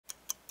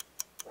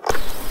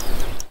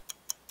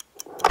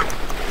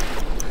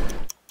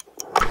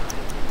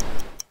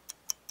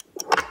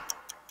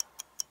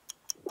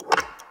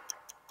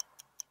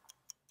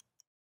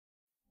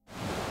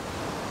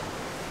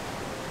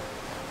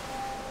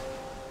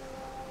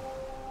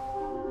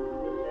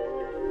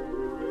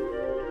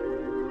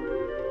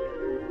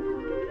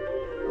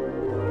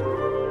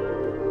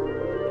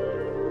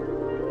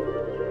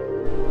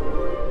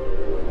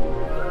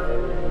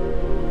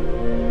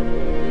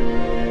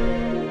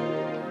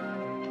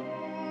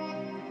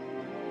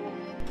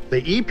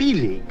The EP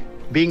League,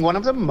 being one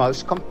of the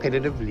most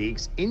competitive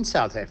leagues in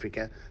South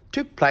Africa,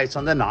 took place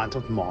on the 9th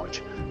of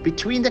March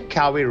between the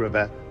Kawi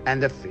River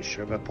and the Fish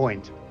River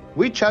Point.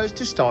 We chose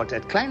to start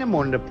at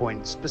Kleinemonde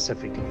Point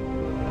specifically.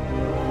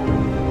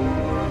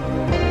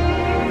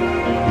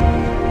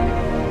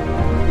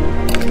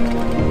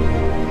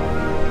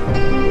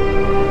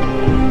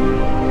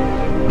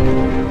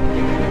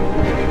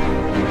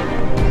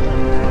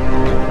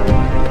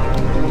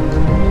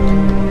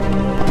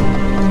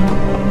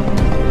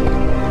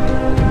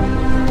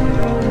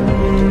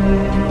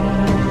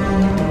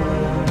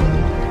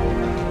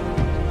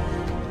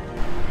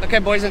 Okay,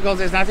 boys and girls,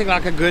 there's nothing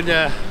like a good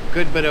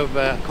bit of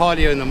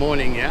cardio in the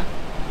morning, yeah?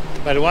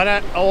 But what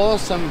an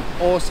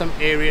awesome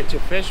area to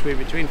fish. We're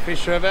between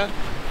Fish River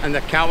and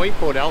the Kawi,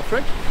 Port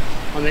Alfred,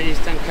 on the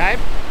Eastern Cape.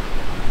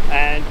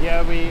 And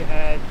here we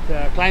at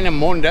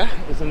Kleinemonde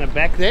is in the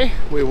back there.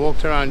 We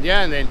walked around here,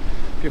 and then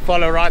if you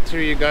follow right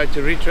through, you go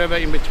to Reach River.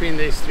 In between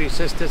these three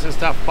sisters and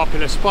stuff,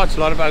 popular spots. A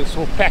lot of us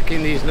will pack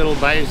in these little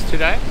bays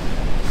today.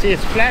 See,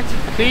 it's flat,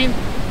 clean.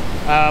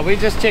 We're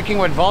just checking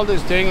what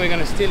Valdo's doing. We're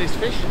going to steal his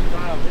fish.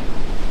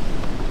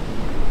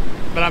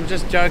 But I'm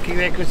just joking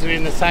there because we're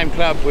in the same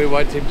club. We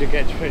want him to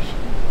catch fish.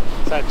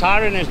 So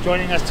Tyron is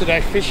joining us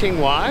today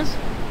fishing wise,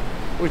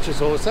 which is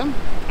awesome.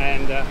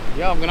 And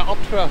yeah, I'm going to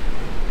opt for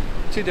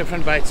two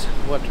different baits.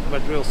 But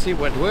we'll see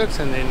what works,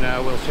 and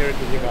then we'll share it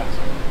with you guys.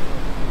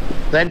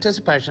 The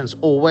anticipation is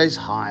always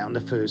high on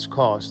the first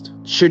cast.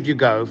 Should you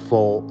go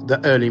for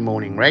the early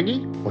morning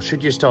raggy, or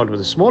should you start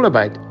with a smaller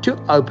bait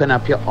to open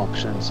up your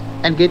options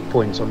and get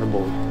points on the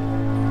board?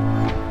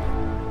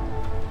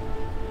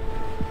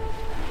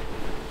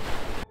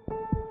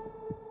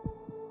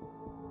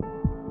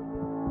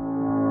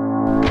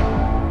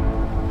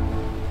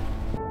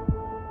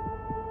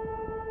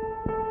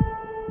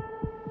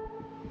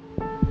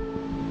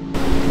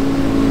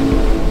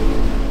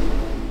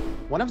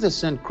 One of the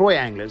St. Croix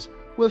anglers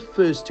were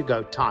first to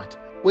go tight,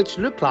 which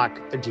looked like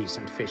a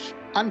decent fish.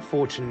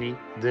 Unfortunately,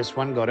 this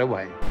one got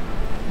away.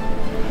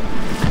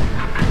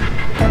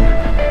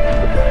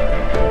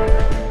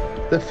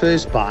 The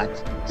first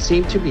bite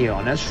seemed to be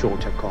on a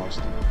shorter cast.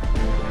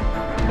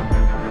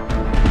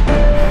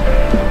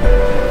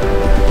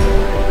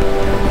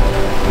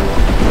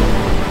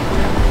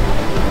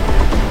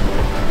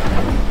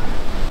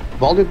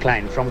 Valdo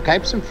Klein from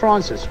Cape St.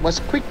 Francis was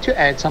quick to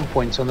add some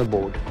points on the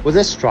board with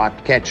a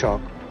striped cat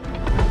shark.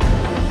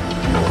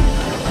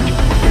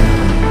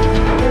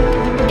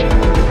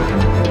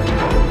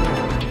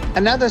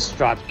 Another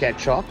striped cat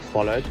shark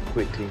followed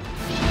quickly.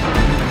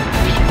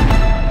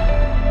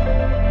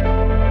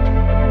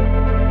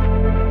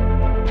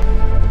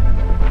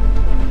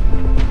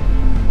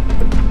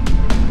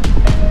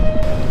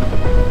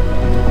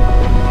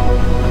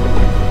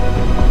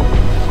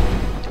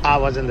 I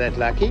wasn't that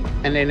lucky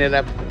and ended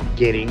up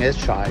getting a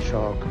shy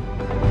shark.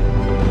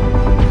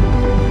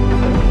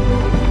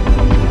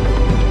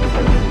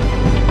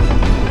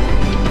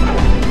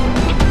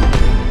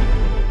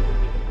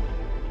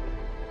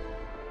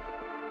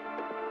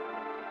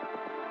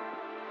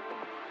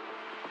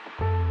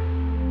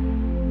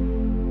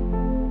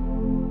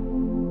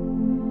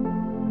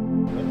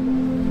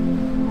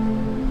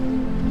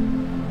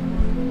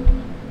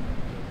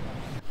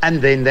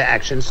 And then the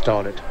action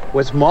started,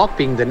 with Mark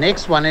being the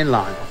next one in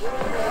line.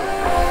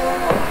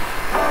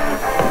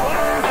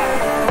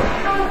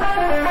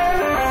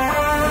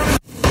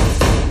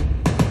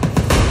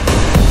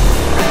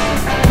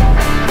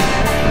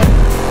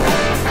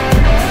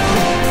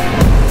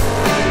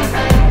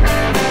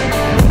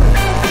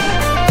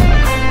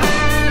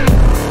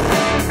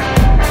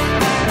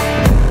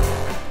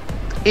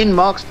 In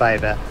Mark's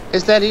favour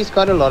is that he's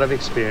got a lot of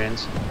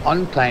experience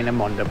on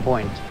Kleinemonde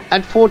Point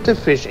and fought the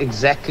fish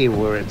exactly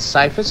where it's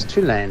safest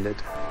to land it.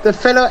 The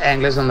fellow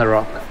anglers on the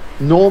rock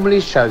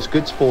normally shows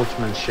good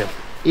sportsmanship,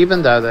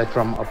 even though they're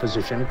from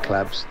opposition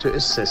clubs, to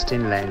assist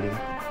in landing.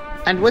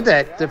 And with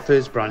that, the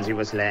first bronzy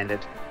was landed,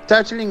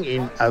 totaling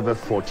in over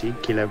 40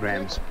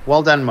 kilograms.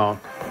 Well done, Mark.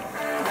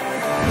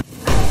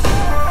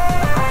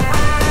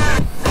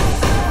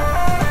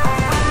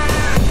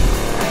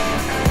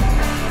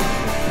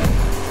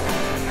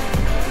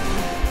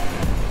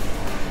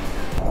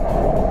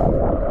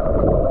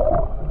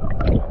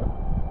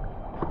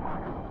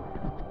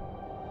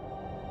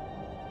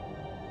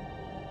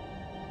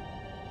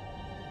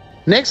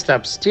 Next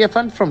up,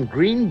 Stefan from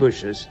Green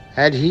Bushes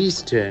had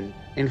his turn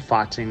in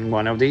fighting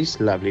one of these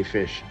lovely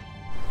fish.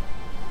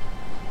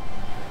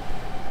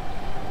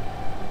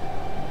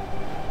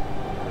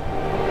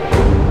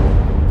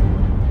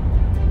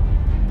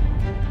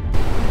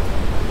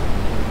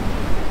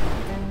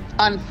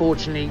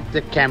 Unfortunately,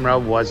 the camera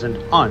wasn't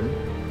on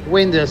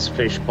when this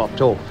fish popped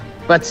off,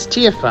 but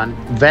Stefan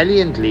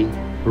valiantly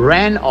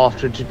ran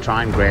after to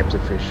try and grab the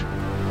fish.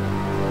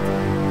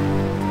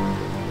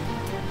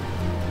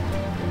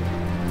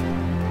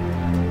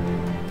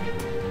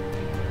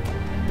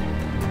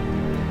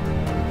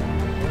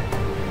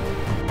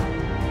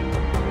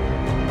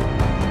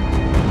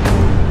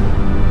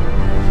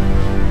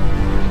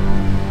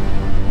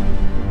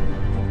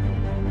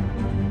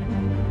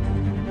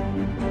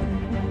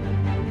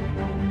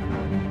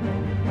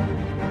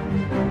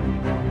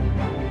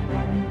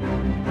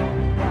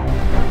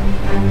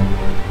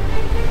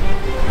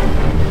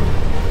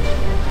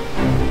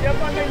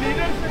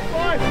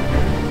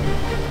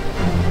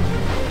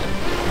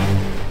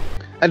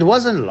 It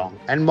wasn't long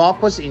and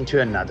Mark was into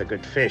another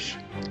good fish.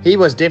 He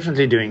was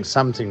definitely doing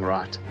something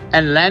right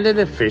and landed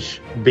a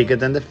fish bigger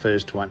than the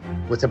first one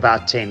with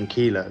about 10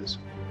 kilos.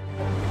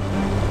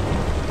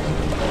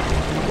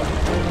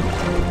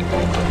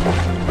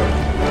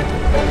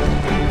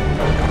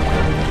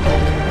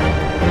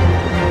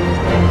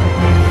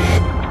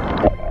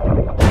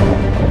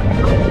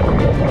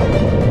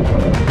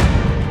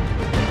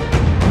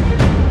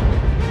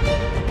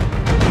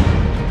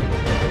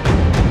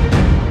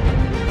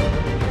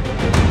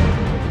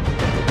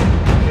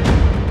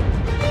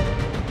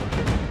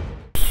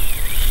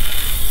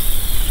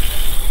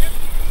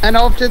 And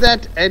after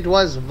that, it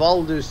was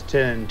Valdo's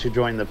turn to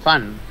join the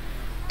fun.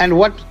 And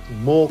what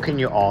more can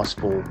you ask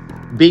for?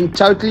 Being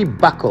totally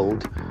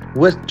buckled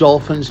with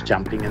dolphins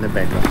jumping in the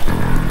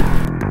background.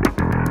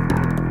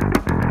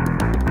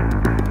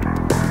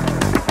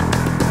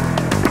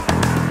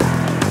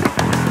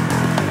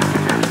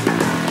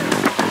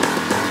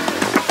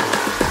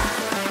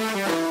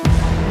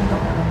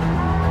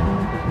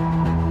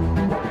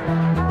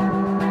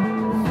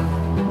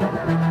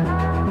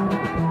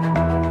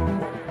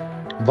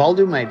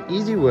 Valdo made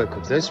easy work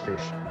of this fish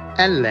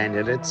and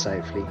landed it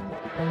safely.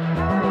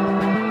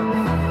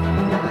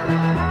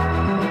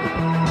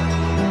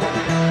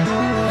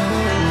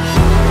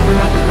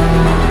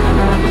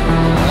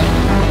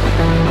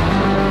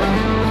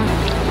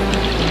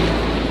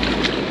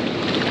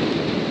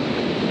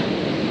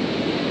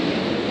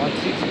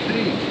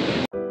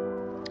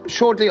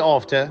 Shortly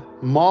after,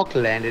 Mark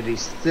landed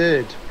his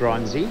third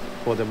bronzy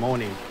for the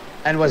morning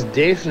and was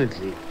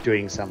definitely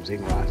doing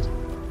something right.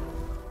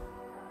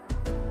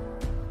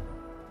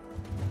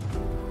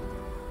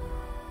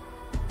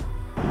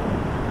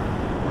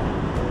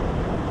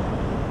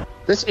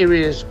 This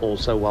area is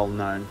also well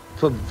known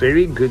for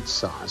very good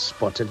sized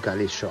spotted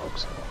gully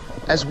sharks,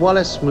 as well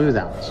as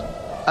smoothhounds.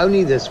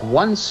 Only this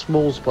one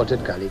small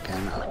spotted gully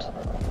came out,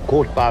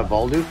 caught by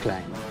Valdo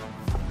Klein.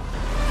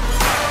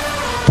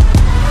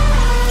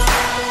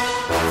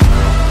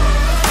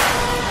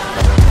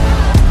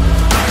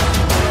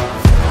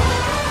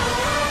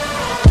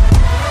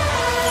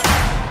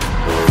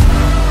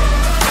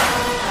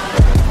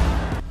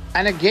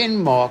 And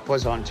again Mark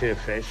was onto a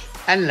fish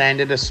and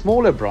landed a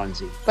smaller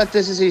bronzy, but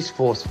this is his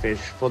fourth fish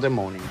for the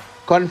morning,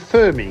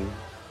 confirming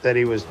that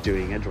he was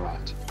doing it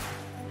right.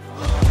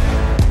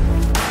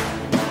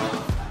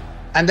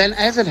 And then,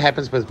 as it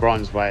happens with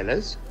bronze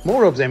whalers,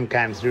 more of them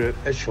came through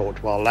a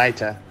short while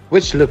later,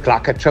 which looked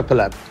like a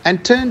triple up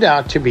and turned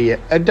out to be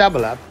a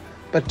double up,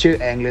 but two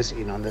anglers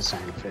in on the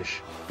same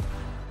fish.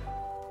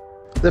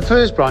 The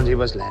first bronzy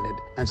was landed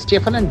and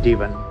Stefan and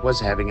Devon was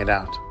having it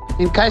out.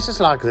 In cases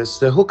like this,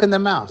 the hook in the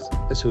mouth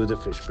is who the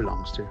fish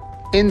belongs to.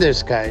 In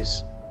this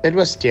case, it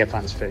was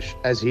Stefan's fish,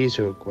 as his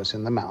hook was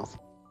in the mouth.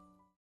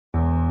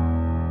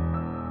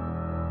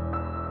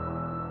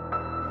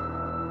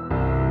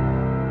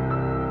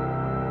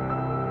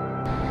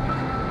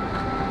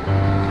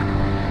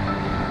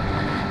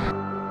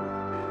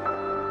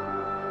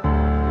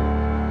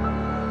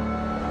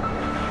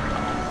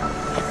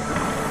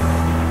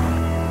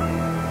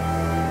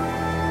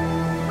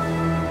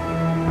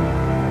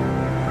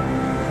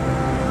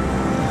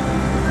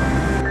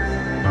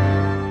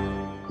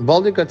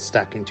 Valdo got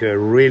stuck into a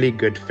really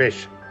good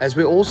fish, as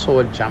we all saw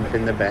it jump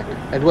in the back.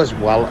 It was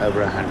well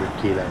over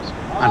 100 kilos.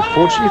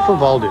 Unfortunately for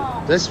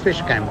Valdo, this fish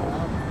came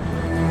off.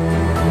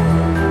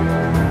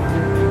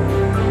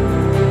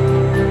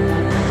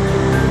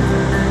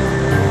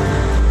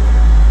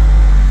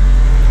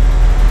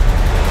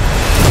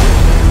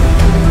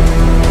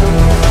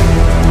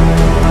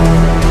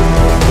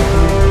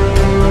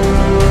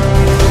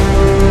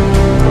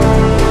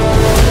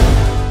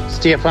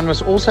 Stefan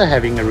was also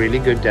having a really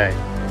good day,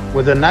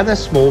 with another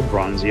small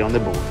bronzy on the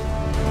board.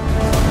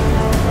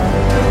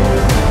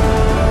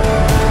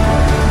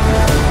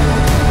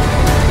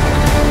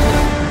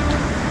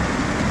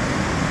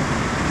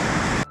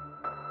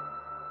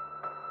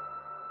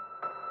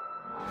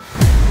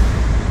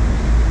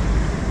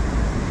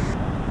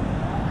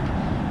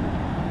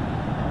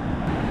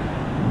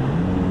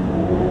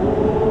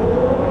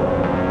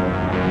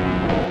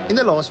 In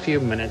the last few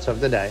minutes of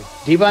the day,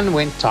 Devon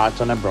went tight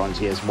on a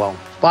bronzy as well.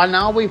 By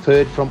now we've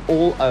heard from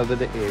all over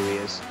the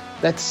areas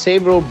that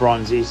several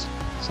bronzies,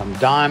 some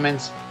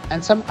diamonds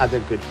and some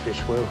other good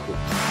fish were hooked.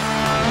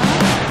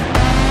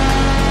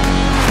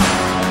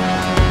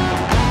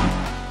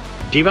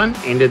 Devon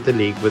ended the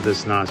league with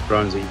this nice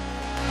bronzy.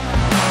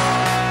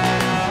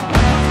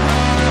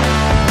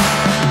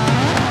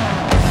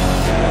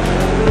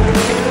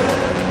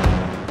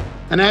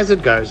 And as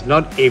it goes,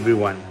 not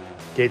everyone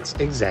gets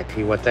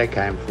exactly what they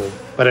came for,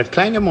 but at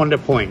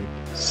Kleinemonde Point,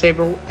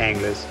 several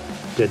anglers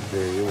did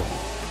very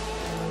well.